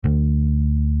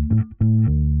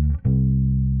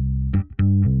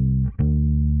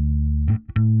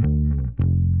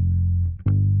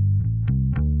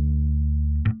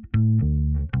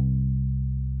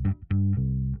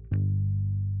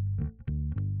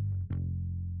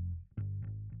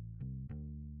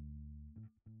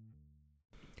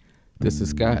This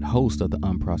is Scott, host of the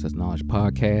Unprocessed Knowledge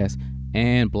Podcast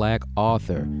and Black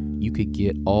author. You could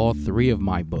get all three of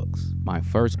my books. My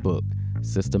first book,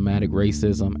 Systematic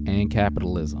Racism and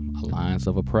Capitalism, Alliance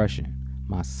of Oppression.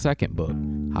 My second book,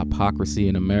 Hypocrisy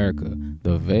in America,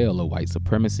 The Veil of White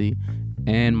Supremacy.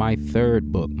 And my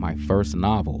third book, my first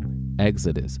novel,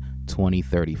 Exodus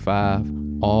 2035,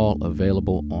 all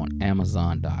available on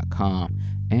Amazon.com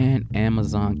and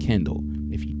Amazon Kindle.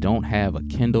 If you don't have a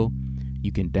Kindle,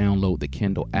 you can download the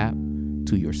Kindle app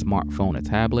to your smartphone or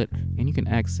tablet, and you can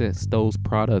access those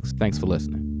products. Thanks for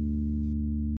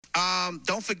listening.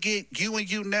 Don't forget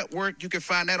U&U Network. You can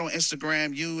find that on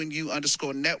Instagram,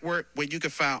 U&U_network, where you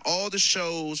can find all the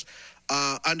shows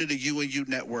under the U&U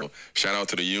Network. Shout out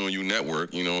to the U&U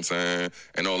Network, you know what I'm saying?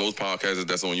 And all those podcasts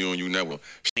that's on U&U Network.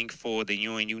 Link for the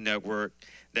U&U Network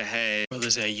that has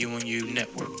brothers at U&U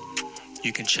Network.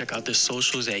 You can check out the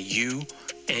socials at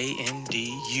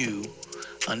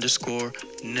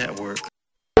UANDU_network.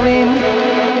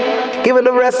 Give it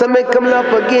the rest and make them laugh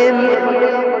again.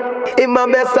 In my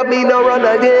best of me no run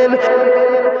again.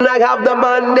 I have the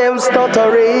man them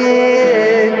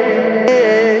stuttering.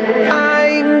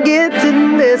 I'm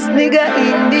getting this nigga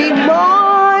in the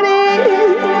morning.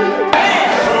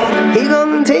 He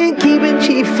gonna take keeping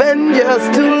chief and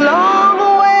just too long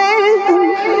away.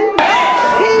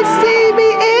 He see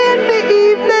me in the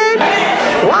evening.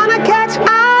 Wanna catch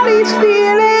all he's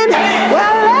feeling.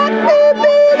 Well, let me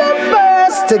be the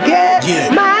first to get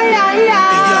my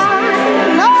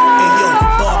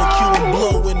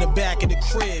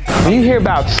When you hear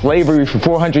about slavery for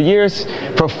 400 years,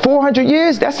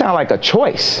 that sounds like a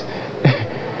choice.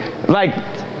 Like,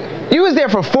 you was there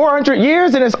for 400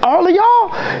 years and it's all of y'all?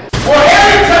 Well,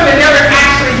 Harriet Tubman never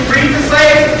actually freed the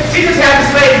slaves. She just had the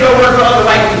slaves go work for other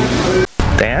white people.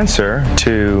 The answer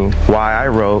to why I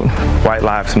wrote White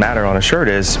Lives Matter on a shirt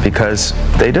is because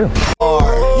they do.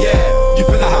 Yeah, you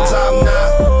feeling on top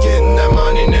now, getting that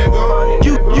money, nigga.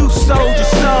 You sold your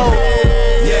soul.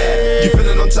 Yeah, you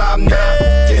feeling on top now,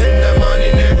 getting that money,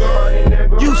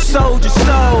 nigga. You sold your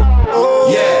soul.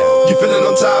 Yeah, you feeling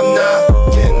on top now,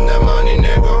 getting that money,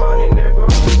 nigga.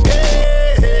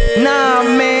 Nah,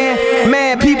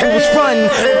 man, people was frontin'.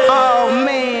 Oh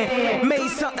man, made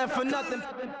something for nothing.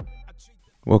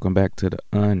 Welcome back to the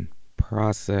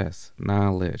Unprocessed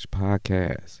Knowledge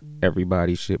Podcast.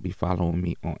 Everybody should be following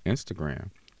me on Instagram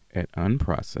at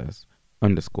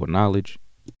unprocessed_knowledge.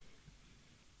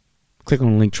 Click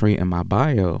on the link tree in my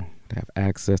bio to have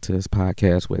access to this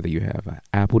podcast, whether you have an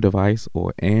Apple device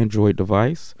or Android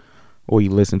device, or you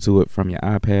listen to it from your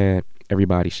iPad.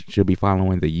 Everybody should be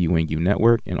following the U&U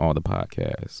Network and all the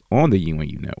podcasts on the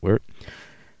U&U Network.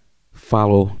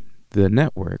 Follow the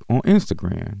network on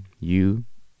Instagram,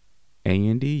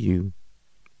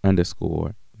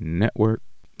 UANDU_network.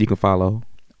 You can follow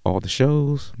all the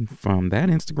shows from that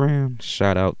Instagram.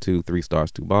 Shout out to 3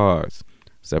 Stars 2 Bars,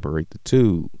 Separate the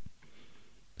Two,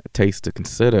 A Taste to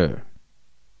Consider,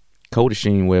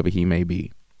 Kodasheen, wherever he may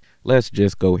be. Let's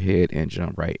just go ahead and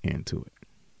jump right into it.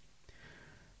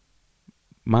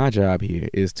 My job here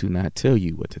is to not tell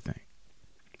you what to think.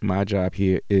 My job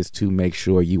here is to make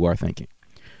sure you are thinking.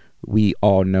 We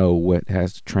all know what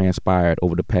has transpired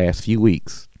over the past few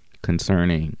weeks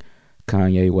concerning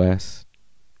Kanye West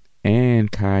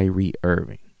and Kyrie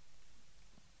Irving.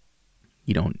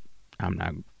 I'm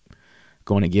not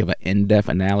going to give an in-depth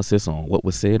analysis on what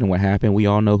was said and what happened. We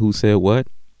all know who said what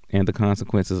and the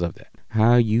consequences of that.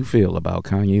 How you feel about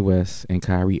Kanye West and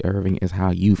Kyrie Irving is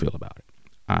how you feel about it.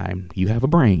 You have a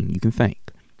brain, you can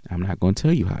think. I'm not going to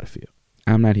tell you how to feel.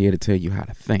 I'm not here to tell you how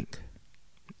to think.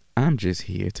 I'm just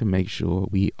here to make sure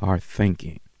we are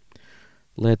thinking.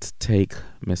 Let's take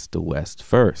Mr. West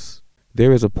first.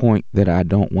 There is a point that I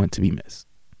don't want to be missed.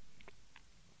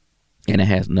 And it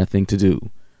has nothing to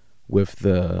do with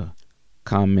the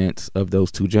comments of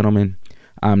those two gentlemen.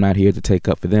 I'm not here to take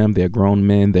up for them. They're grown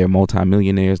men. They're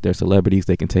multimillionaires. They're celebrities.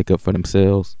 They can take up for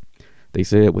themselves. They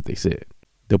said what they said.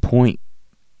 The point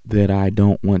that I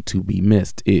don't want to be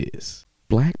missed is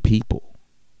black people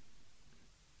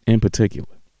in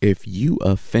particular. If you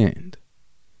offend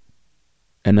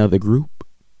another group,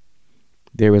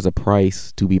 there is a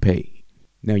price to be paid.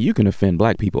 Now, you can offend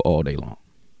black people all day long.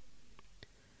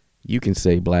 You can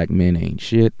say black men ain't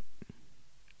shit.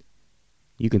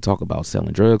 You can talk about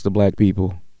selling drugs to black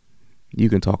people. You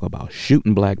can talk about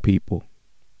shooting black people.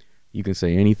 You can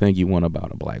say anything you want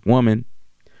about a black woman.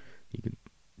 You can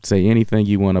say anything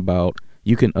you want about.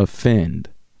 You can offend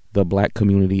the black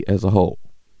community as a whole,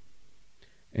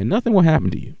 and nothing will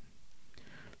happen to you.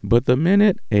 But the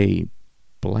minute a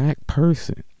black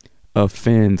person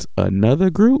offends another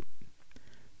group,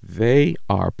 they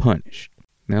are punished.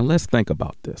 Now let's think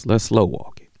about this. Let's slow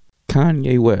walk it.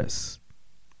 Kanye West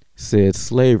said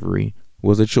slavery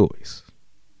was a choice.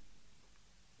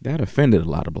 That offended a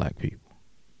lot of black people.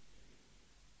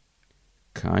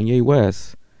 Kanye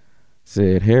West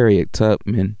said Harriet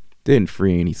Tubman didn't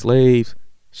free any slaves.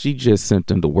 She just sent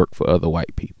them to work for other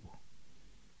white people.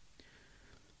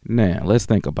 Now, let's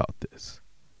think about this.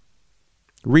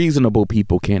 Reasonable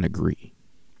people can agree.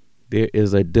 There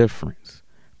is a difference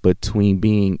between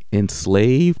being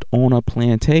enslaved on a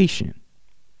plantation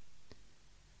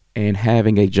and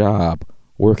having a job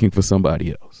working for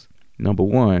somebody else. Number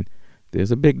one, there's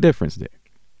a big difference there.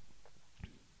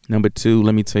 Number two,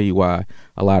 let me tell you why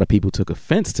a lot of people took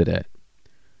offense to that.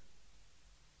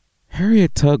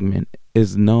 Harriet Tubman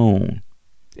is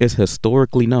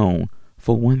historically known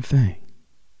for one thing.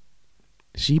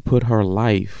 She put her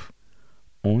life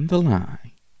on the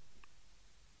line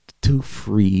to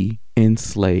free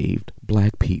enslaved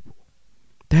black people.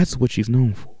 That's what she's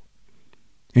known for.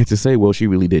 And to say, well, she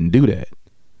really didn't do that,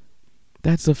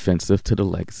 that's offensive to the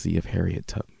legacy of Harriet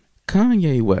Tubman.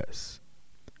 Kanye West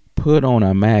put on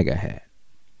a MAGA hat,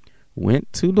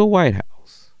 went to the White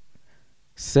House,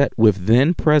 sat with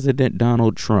then President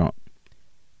Donald Trump,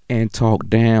 and talked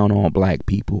down on black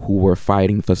people who were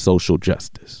fighting for social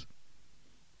justice.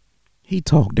 He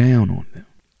talked down on them.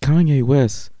 Kanye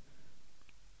West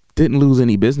didn't lose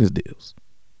any business deals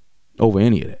over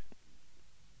any of that.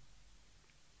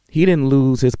 He didn't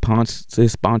lose his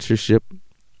sponsorship.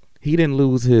 He didn't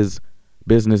lose his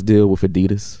business deal with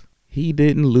Adidas. He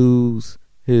didn't lose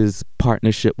his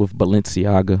partnership with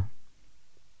Balenciaga.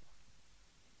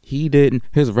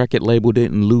 His record label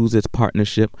didn't lose its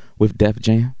partnership with Def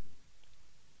Jam.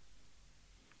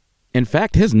 In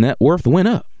fact, his net worth went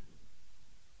up.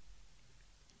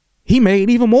 He made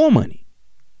even more money.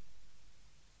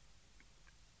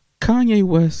 Kanye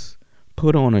West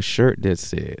put on a shirt that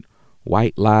said,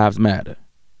 "White Lives Matter."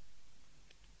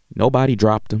 Nobody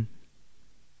dropped him.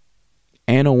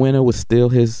 Anna Wintour was still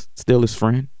his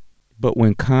friend. But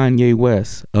when Kanye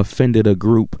West offended a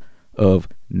group of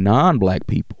non-black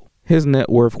people, his net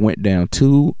worth went down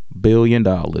 $2 billion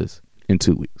in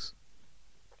 2 weeks.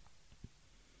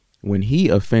 When he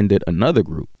offended another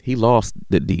group, he lost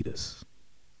Adidas.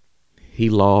 He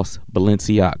lost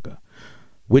Balenciaga,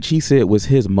 which he said was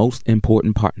his most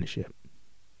important partnership.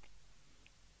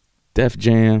 Def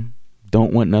Jam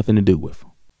don't want nothing to do with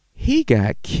him. He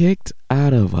got kicked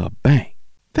out of a bank.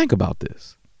 Think about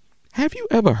this. Have you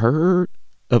ever heard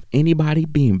of anybody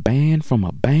being banned from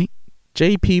a bank?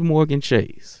 JP Morgan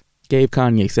Chase gave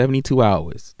Kanye 72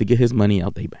 hours to get his money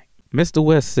out their bank. Mr.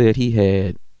 West said he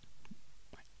had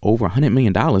over $100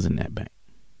 million in that bank.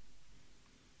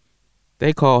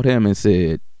 They called him and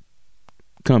said,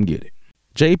 come get it.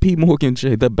 JP Morgan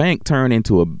Chase, the bank turned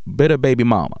into a bitter baby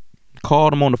mama.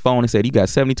 Called him on the phone and said, you got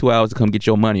 72 hours to come get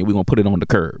your money and we're going to put it on the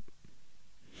curb.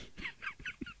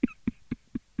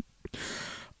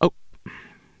 Oh,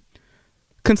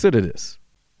 consider this.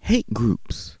 Hate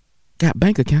groups got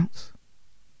bank accounts.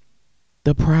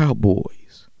 The Proud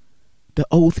Boys, the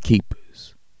Oath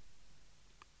Keepers,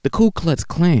 the Ku Klux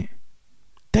Klan,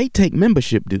 they take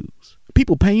membership dues.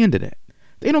 People pay into that.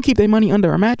 They don't keep their money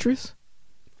under a mattress.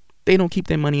 They don't keep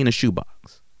their money in a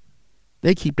shoebox.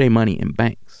 They keep their money in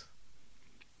banks.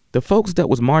 The folks that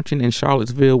was marching in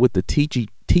Charlottesville with the tiki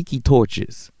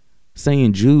torches,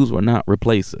 saying Jews were not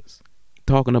replacers,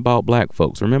 talking about black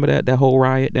folks. Remember that whole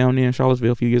riot down there in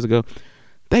Charlottesville a few years ago?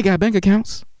 They got bank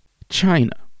accounts.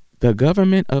 China, the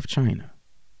government of China,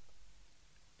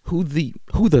 who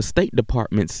the State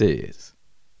Department says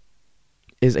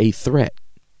is a threat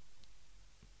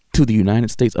to the United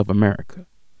States of America.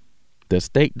 The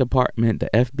State Department, the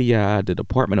FBI, the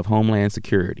Department of Homeland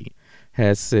Security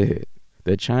has said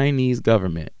the Chinese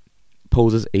government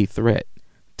poses a threat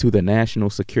to the national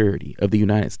security of the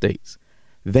United States.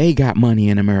 They got money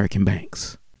in American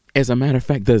banks. As a matter of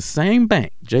fact, the same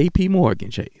bank, JP Morgan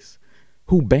Chase,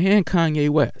 who banned Kanye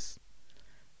West,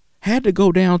 had to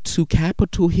go down to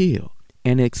Capitol Hill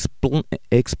and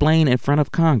explain in front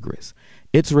of Congress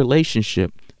its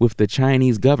relationship with the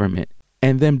Chinese government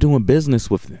and them doing business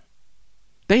with them.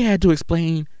 They had to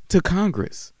explain to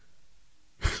Congress.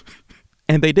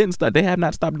 And they didn't stop. They have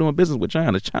not stopped doing business with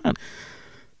China. China,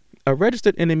 a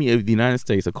registered enemy of the United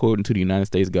States, according to the United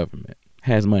States government,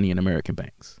 has money in American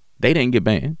banks. They didn't get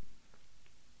banned.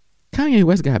 Kanye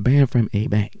West got banned from a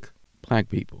bank. Black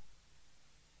people,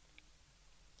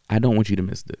 I don't want you to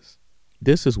miss this.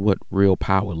 This is what real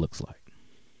power looks like.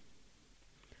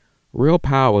 Real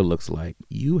power looks like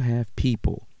you have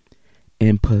people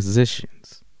in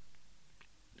positions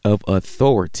of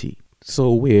authority.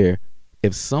 So where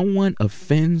if someone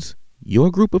offends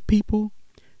your group of people,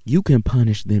 you can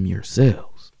punish them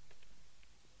yourselves.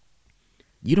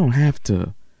 You don't have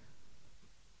to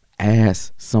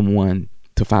ask someone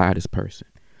to fire this person.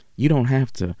 You don't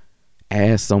have to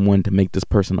ask someone to make this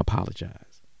person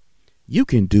apologize. You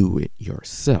can do it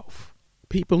yourself.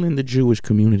 People in the Jewish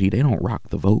community, they don't rock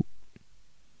the vote.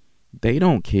 They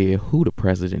don't care who the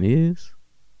president is.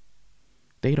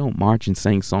 They don't march and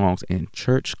sing songs in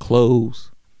church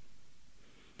clothes.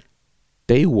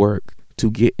 They work to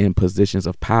get in positions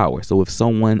of power. So if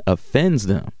someone offends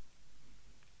them,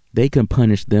 they can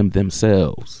punish them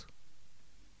themselves.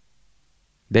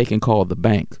 They can call the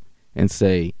bank and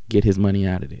say, get his money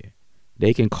out of there.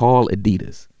 They can call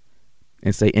Adidas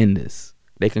and say, end this.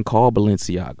 They can call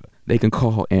Balenciaga. They can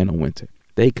call Anna Wintour.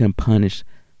 They can punish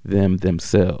them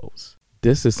themselves.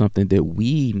 This is something that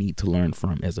we need to learn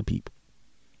from as a people.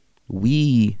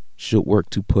 We should work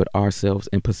to put ourselves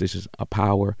in positions of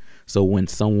power, so when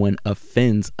someone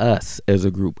offends us as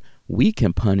a group, we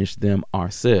can punish them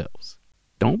ourselves.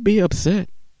 Don't be upset.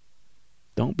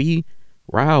 Don't be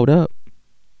riled up.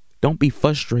 Don't be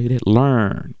frustrated.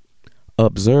 Learn.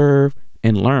 Observe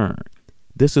and learn.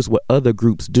 This is what other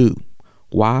groups do.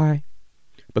 Why?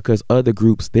 Because other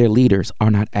groups, their leaders are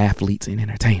not athletes and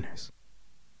entertainers.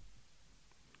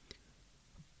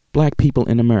 Black people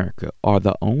in America are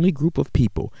the only group of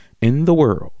people in the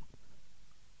world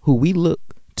who we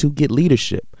look to get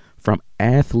leadership from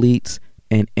athletes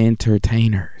and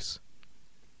entertainers.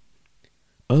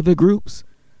 Other groups,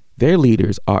 their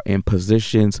leaders are in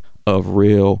positions of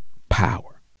real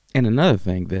power. And another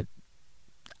thing that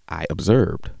I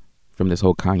observed from this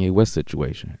whole Kanye West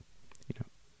situation,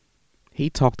 he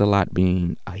talked a lot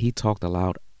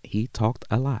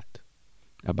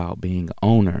about being an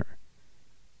owner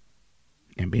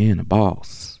and being a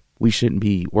boss. We shouldn't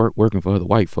be working for other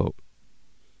white folk.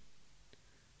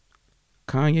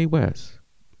 Kanye West,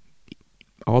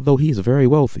 although he's very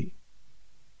wealthy,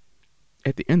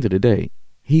 at the end of the day,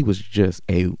 he was just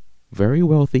a very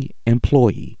wealthy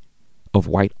employee of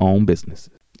white-owned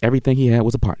businesses. Everything he had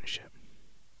was a partnership.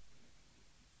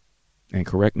 And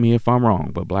correct me if I'm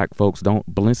wrong, but black folks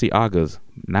Balenciaga's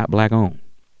not black-owned.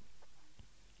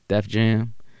 Def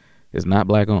Jam is not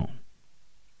black-owned.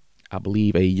 I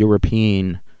believe a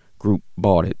European group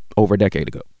bought it over a decade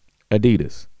ago.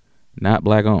 Adidas, not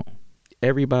black-owned.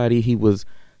 Everybody, he was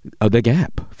The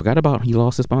Gap. Forgot about he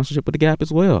lost his sponsorship with The Gap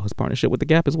as well. His partnership with The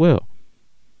Gap as well.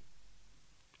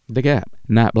 The Gap,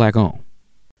 not black-owned.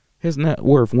 His net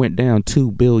worth went down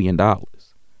 $2 billion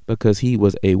because he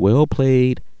was a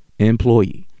well-paid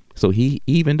employee. So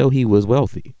even though he was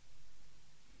wealthy,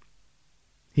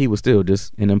 he was still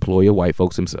just an employee of white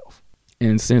folks himself.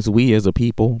 And since we as a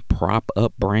people prop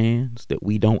up brands that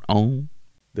we don't own,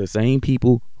 the same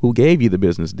people who gave you the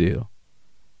business deal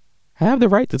have the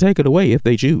right to take it away if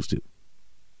they choose to.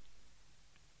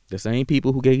 The same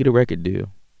people who gave you the record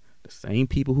deal, the same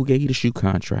people who gave you the shoe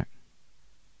contract,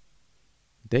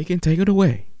 they can take it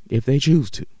away if they choose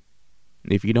to,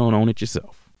 if you don't own it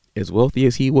yourself. As wealthy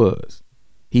as he was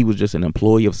just an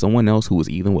employee of someone else who was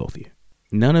even wealthier.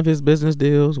 None of his business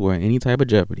deals were in any type of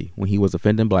jeopardy when he was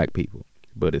offending black people.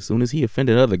 But as soon as he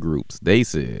offended other groups, they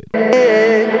said,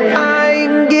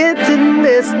 I'm getting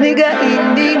this nigga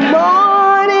in the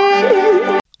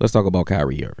morning. Let's talk about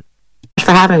Kyrie Irving. Thanks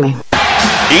for having me.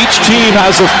 Each team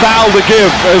has a foul to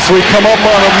give as we come up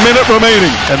on a minute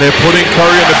remaining. And they're putting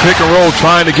Curry in the pick and roll,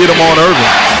 trying to get him on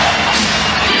Irving.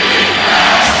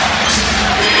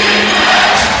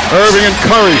 Irving and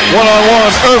Curry,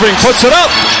 one-on-one. Irving puts it up.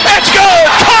 It's good!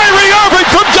 Kyrie Irving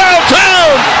from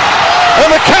downtown! And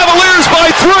the Cavaliers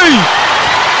by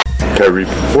 3! Kyrie,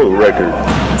 for the record,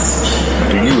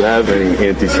 do you have any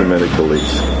anti-Semitic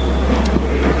beliefs?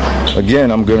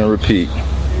 Again, I'm going to repeat.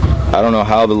 I don't know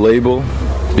how the label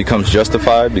becomes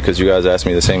justified because you guys ask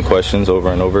me the same questions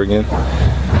over and over again.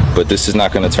 But this is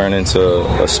not going to turn into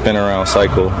a spin-around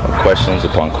cycle of questions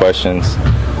upon questions.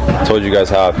 I told you guys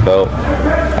how I felt.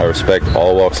 I respect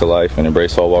all walks of life and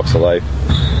embrace all walks of life.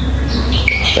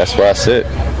 That's where I sit.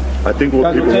 I think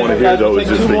what people want to hear, though, is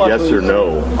just a yes or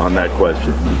no on that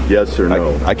question. Yes or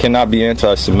no. I cannot be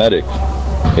anti-Semitic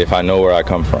if I know where I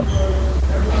come from.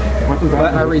 I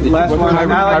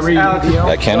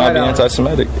cannot be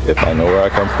anti-Semitic if I know where I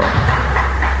come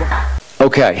from.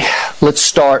 Okay, let's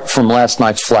start from last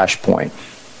night's flashpoint.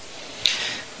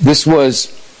 This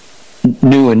was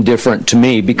new and different to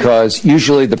me because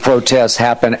usually the protests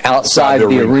happen outside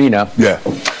the arena. Yeah.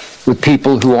 With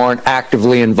people who aren't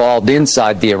actively involved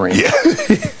inside the arena. Yeah.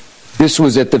 This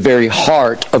was at the very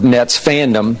heart of Nets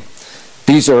fandom.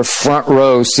 These are front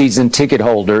row season ticket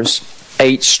holders,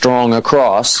 8 strong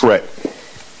across. Correct.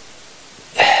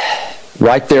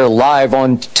 right there live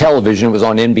on television. It was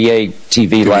on NBA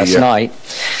TV last night.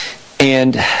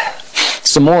 And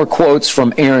some more quotes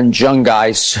from Aaron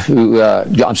Junggeis,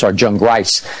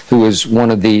 Jungreis, who is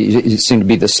he seemed to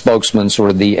be the spokesman,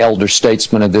 sort of the elder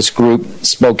statesman of this group,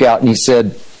 spoke out and he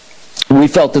said, "We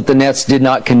felt that the Nets did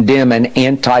not condemn an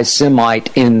anti-Semite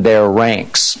in their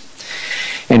ranks.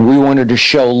 And we wanted to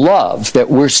show love, that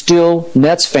we're still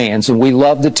Nets fans and we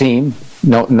love the team,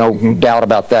 no doubt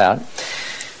about that.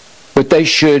 But they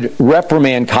should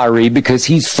reprimand Kyrie because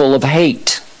he's full of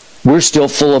hate. We're still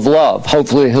full of love.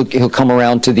 Hopefully he'll come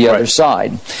around to the other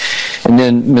side." And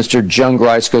then Mr.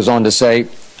 Jungreis goes on to say,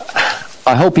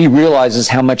 "I hope he realizes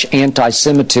how much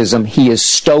anti-Semitism he is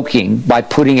stoking by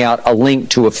putting out a link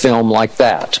to a film like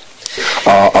that."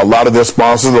 A lot of their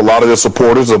sponsors, a lot of their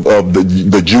supporters of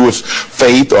the Jewish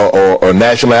faith or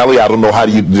nationality, I don't know how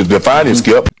you define it,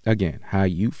 Skip. Again, how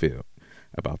you feel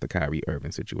about the Kyrie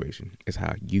Irving situation is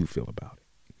how you feel about it.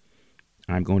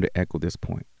 I'm going to echo this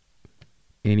point.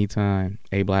 Anytime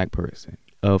a black person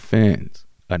offends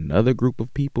another group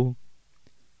of people,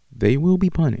 they will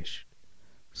be punished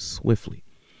swiftly.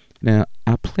 Now,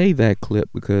 I play that clip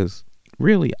because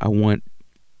really I want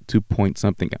to point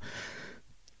something out.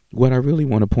 What I really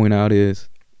want to point out is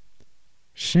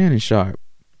Shannon Sharpe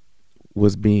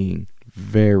was being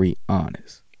very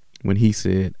honest when he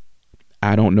said,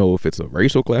 I don't know if it's a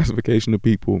racial classification of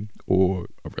people or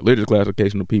a religious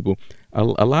classification of people. A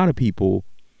lot of people,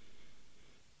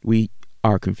 we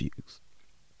are confused.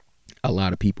 A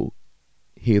lot of people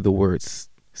hear the words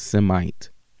Semite,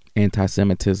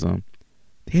 anti-Semitism.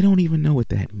 They don't even know what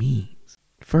that means.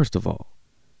 First of all,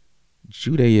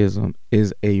 Judaism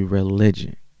is a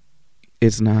religion.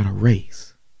 It's not a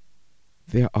race.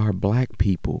 There are black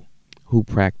people who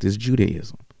practice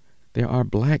Judaism. There are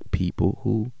black people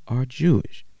who are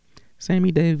Jewish.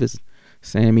 Sammy Davis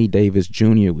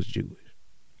Jr. was Jewish.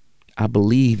 I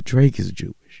believe Drake is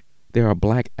Jewish. There are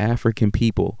black African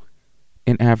people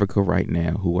in Africa right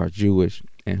now who are Jewish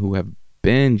and who have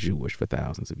been Jewish for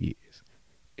thousands of years.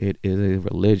 It is a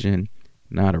religion,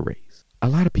 not a race. A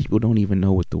lot of people don't even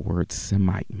know what the word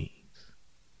Semite means.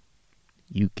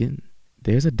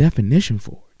 There's a definition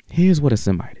for it. Here's what a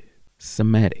Semite is.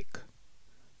 Semitic,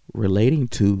 relating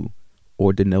to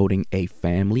or denoting a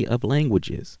family of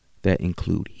languages that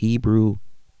include Hebrew,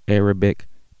 Arabic,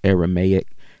 Aramaic,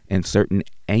 and certain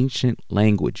ancient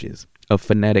languages of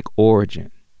phonetic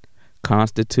origin,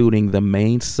 constituting the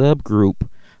main subgroup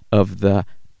of the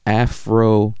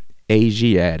Afro-Asiatic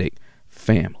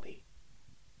family.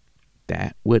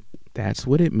 That's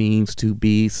what it means to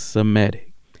be Semitic.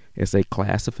 It's a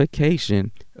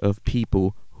classification of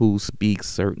people who speak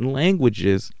certain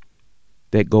languages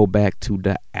that go back to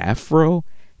the Afro-Asiatic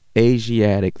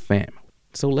family.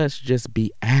 So let's just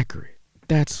be accurate.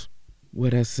 That's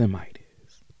what a Semite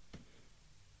is.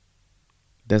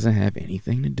 Doesn't have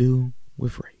anything to do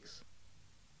with race.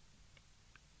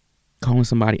 Calling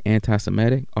somebody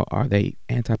anti-Semitic, or are they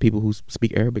anti-people who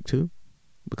speak Arabic too?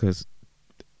 Because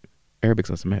Arabics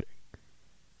are Semitic.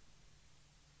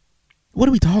 What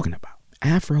are we talking about?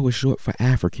 Afro is short for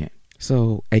African.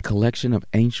 So a collection of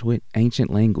ancient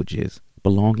languages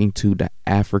belonging to the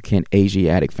African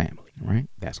Asiatic family, right?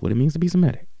 That's what it means to be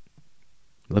Semitic.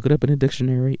 Look it up in a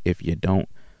dictionary if you don't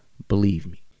believe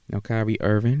me. Now, Kyrie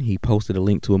Irving, he posted a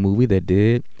link to a movie that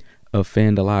did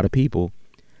offend a lot of people.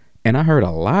 And I heard a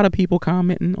lot of people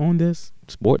commenting on this.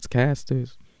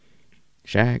 Sportscasters,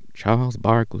 Shaq, Charles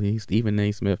Barkley, Stephen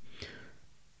A. Smith.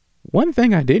 One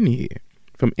thing I didn't hear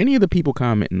from any of the people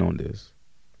commenting on this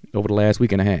over the last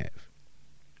week and a half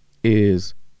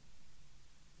is,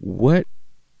 what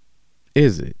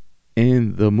is it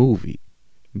in the movie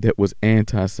that was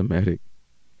anti-Semitic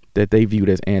that they viewed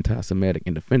as anti-Semitic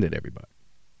and offended everybody?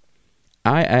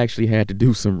 I actually had to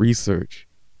do some research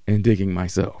and digging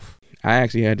myself. I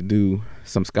actually had to do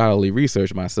some scholarly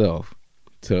research myself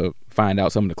to find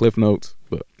out some of the cliff notes,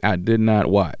 but I did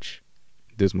not watch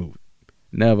this movie.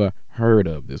 Never heard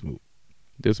of this movie.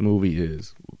 This movie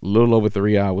is a little over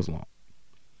 3 hours long.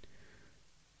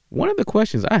 One of the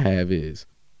questions I have is,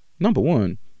 number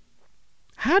one,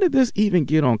 how did this even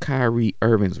get on Kyrie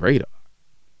Irving's radar?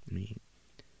 I mean,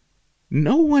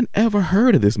 no one ever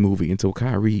heard of this movie until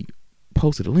Kyrie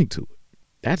posted a link to it.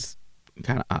 That's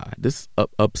kind of odd. This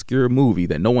obscure movie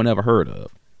that no one ever heard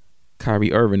of,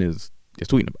 Kyrie Irving is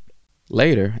tweeting about it.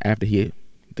 Later, after he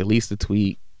deletes the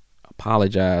tweet,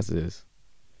 apologizes,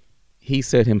 he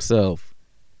said himself,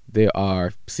 there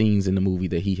are scenes in the movie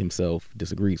that he himself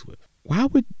disagrees with. Why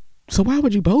would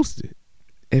you post it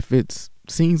if it's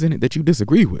scenes in it that you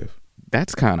disagree with?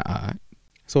 That's kind of odd.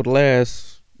 So the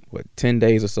last 10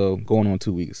 days or so, going on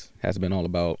 2 weeks, has been all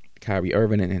about Kyrie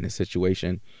Irving and his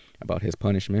situation, about his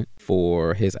punishment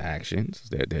for his actions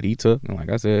that he took. And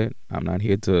like I said, I'm not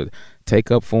here to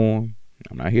take up for him.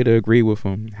 I'm not here to agree with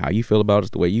him. How you feel about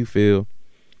it, the way you feel.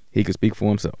 He can speak for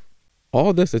himself.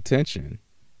 All this attention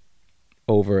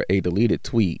over a deleted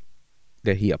tweet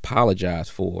that he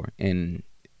apologized for and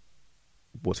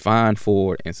was fined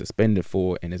for and suspended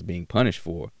for and is being punished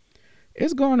for,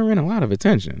 it's garnering a lot of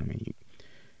attention. I mean,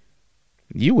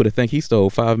 you would have think he stole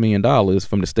 $5 million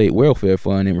from the state welfare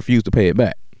fund and refused to pay it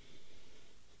back.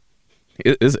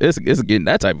 It's getting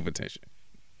that type of attention.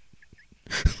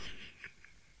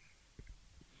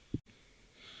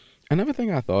 Another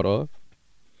thing I thought of,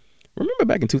 remember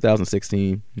back in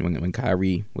 2016 when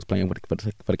Kyrie was playing for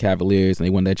the Cavaliers and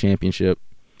they won that championship?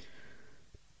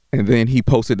 And then he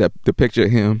posted the picture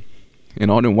of him and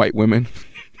all them white women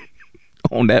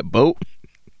on that boat.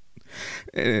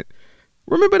 And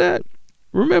remember that?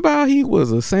 Remember how he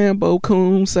was a Sambo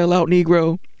coon, sellout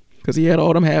Negro? Because he had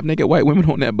all them half-naked white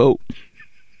women on that boat.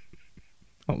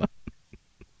 Hold on.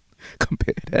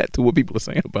 Compare that to what people are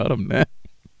saying about him now.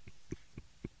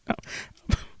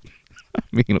 I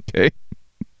mean, okay.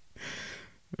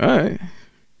 All right.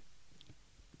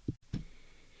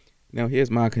 Now, here's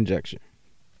my conjecture.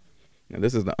 Now,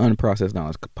 this is the Unprocessed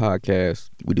Knowledge podcast.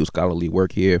 We do scholarly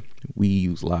work here. We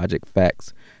use logic,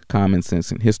 facts, common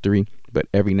sense, and history. But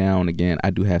every now and again, I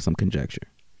do have some conjecture.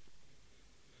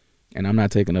 And I'm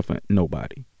not taking up for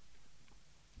nobody.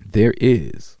 There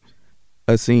is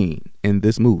a scene in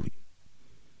this movie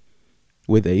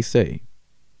where they say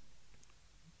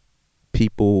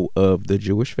people of the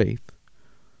Jewish faith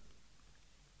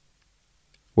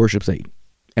worship Satan.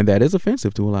 And that is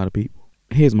offensive to a lot of people.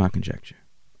 Here's my conjecture.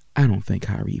 I don't think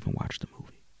Kyrie even watched the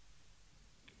movie.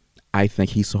 I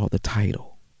think he saw the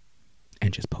title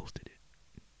and just posted it.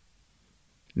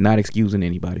 Not excusing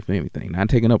anybody for anything. Not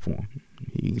taking up for him.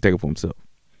 He can take it for himself.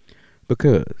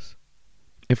 Because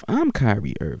if I'm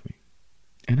Kyrie Irving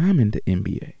and I'm in the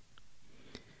NBA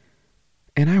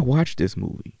and I watch this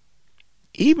movie,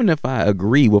 even if I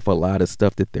agree with a lot of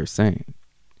stuff that they're saying,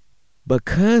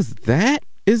 because that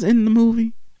is in the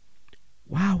movie,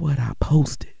 why would I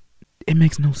post it? It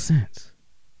makes no sense.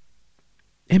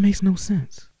 It makes no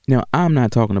sense. Now, I'm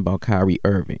not talking about Kyrie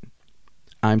Irving.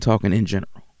 I'm talking in general.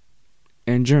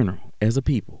 In general, as a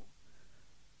people,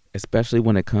 especially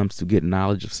when it comes to getting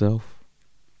knowledge of self,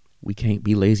 we can't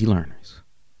be lazy learners.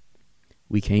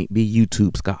 We can't be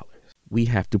YouTube scholars. We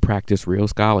have to practice real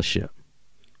scholarship.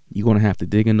 You're going to have to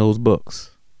dig in those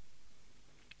books.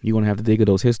 You're going to have to dig in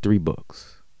those history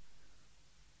books.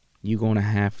 You're going to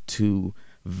have to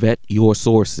vet your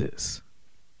sources.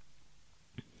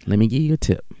 Let me give you a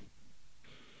tip.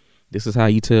 This is how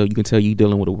you can tell you're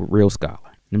dealing with a real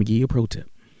scholar. Let me give you a pro tip.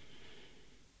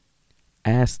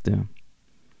 Ask them,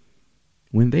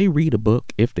 when they read a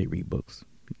book, if they read books,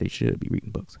 they should be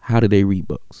reading books. How do they read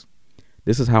books?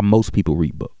 This is how most people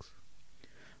read books.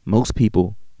 Most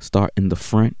people start in the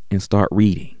front and start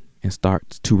reading and start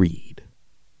to read.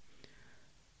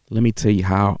 Let me tell you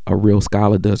how a real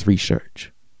scholar does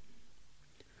research.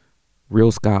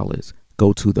 Real scholars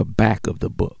go to the back of the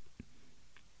book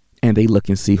and they look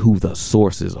and see who the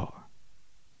sources are,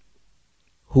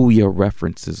 who your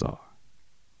references are,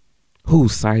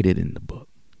 who's cited in the book.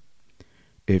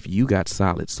 If you got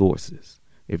solid sources,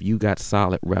 if you got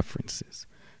solid references,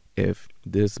 if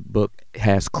this book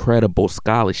has credible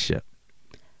scholarship,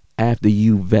 after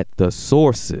you vet the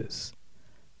sources,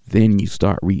 then you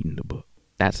start reading the book.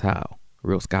 That's how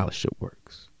real scholarship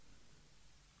works.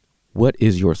 What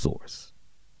is your source?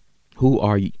 Who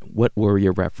are you? What were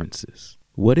your references?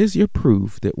 What is your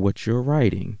proof that what you're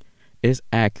writing is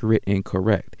accurate and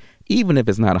correct? Even if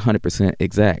it's not 100%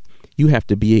 exact, you have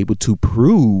to be able to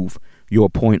prove your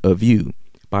point of view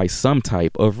by some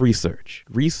type of research.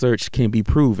 Research can be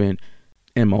proven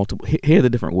in multiple. Here are the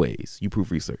different ways you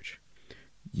prove research.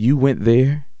 You went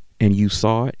there and you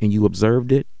saw it and you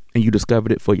observed it and you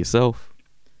discovered it for yourself.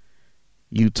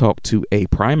 You talked to a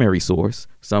primary source,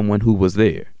 someone who was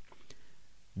there.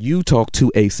 You talked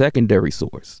to a secondary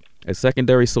source. A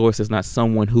secondary source is not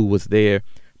someone who was there,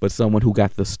 but someone who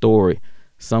got the story,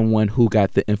 someone who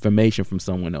got the information from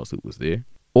someone else who was there.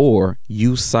 Or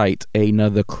you cite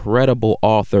another credible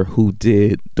author who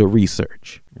did the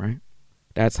research, right?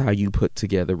 That's how you put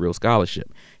together real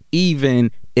scholarship.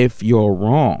 Even if you're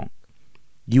wrong,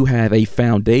 you have a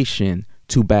foundation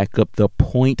to back up the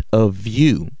point of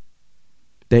view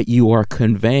that you are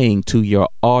conveying to your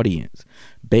audience.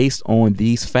 Based on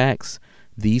these facts,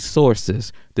 these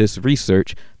sources, this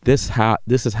research, this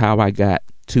is how I got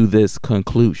to this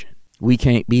conclusion. We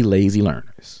can't be lazy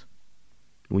learners.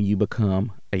 When you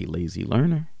become a lazy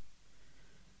learner,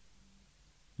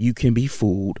 you can be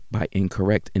fooled by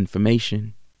incorrect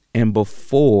information. And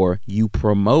before you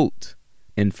promote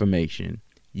information,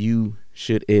 you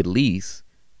should at least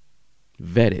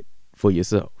vet it for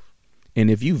yourself. And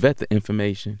if you vet the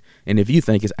information, and if you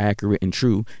think it's accurate and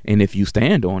true, and if you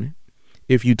stand on it,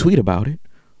 if you tweet about it,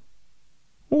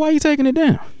 well, why are you taking it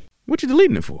down? What you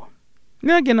deleting it for?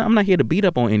 Now, again, I'm not here to beat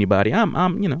up on anybody.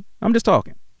 I'm just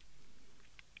talking.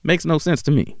 Makes no sense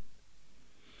to me.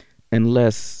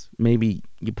 Unless maybe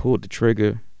you pulled the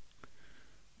trigger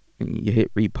and you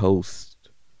hit repost,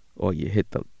 or you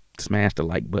smash the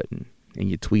like button and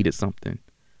you tweeted something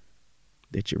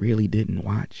that you really didn't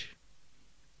watch,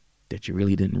 that you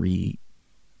really didn't read.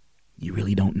 You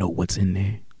really don't know what's in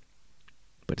there,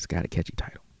 but it's got a catchy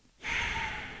title.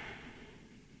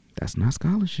 That's not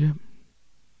scholarship.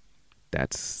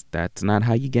 That's not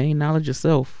how you gain knowledge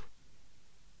yourself.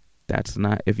 That's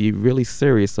not, if you're really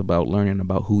serious about learning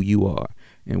about who you are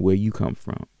and where you come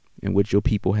from and what your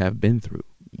people have been through,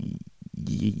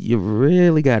 you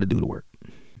really got to do the work.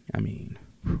 I mean,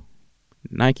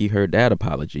 Nike heard that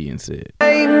apology and said,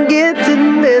 I'm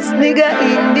getting this nigga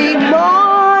in the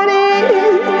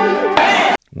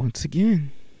morning. Once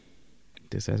again,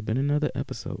 this has been another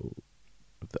episode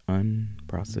of the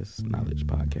Unprocessed Knowledge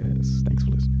Podcast. Thanks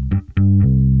for listening.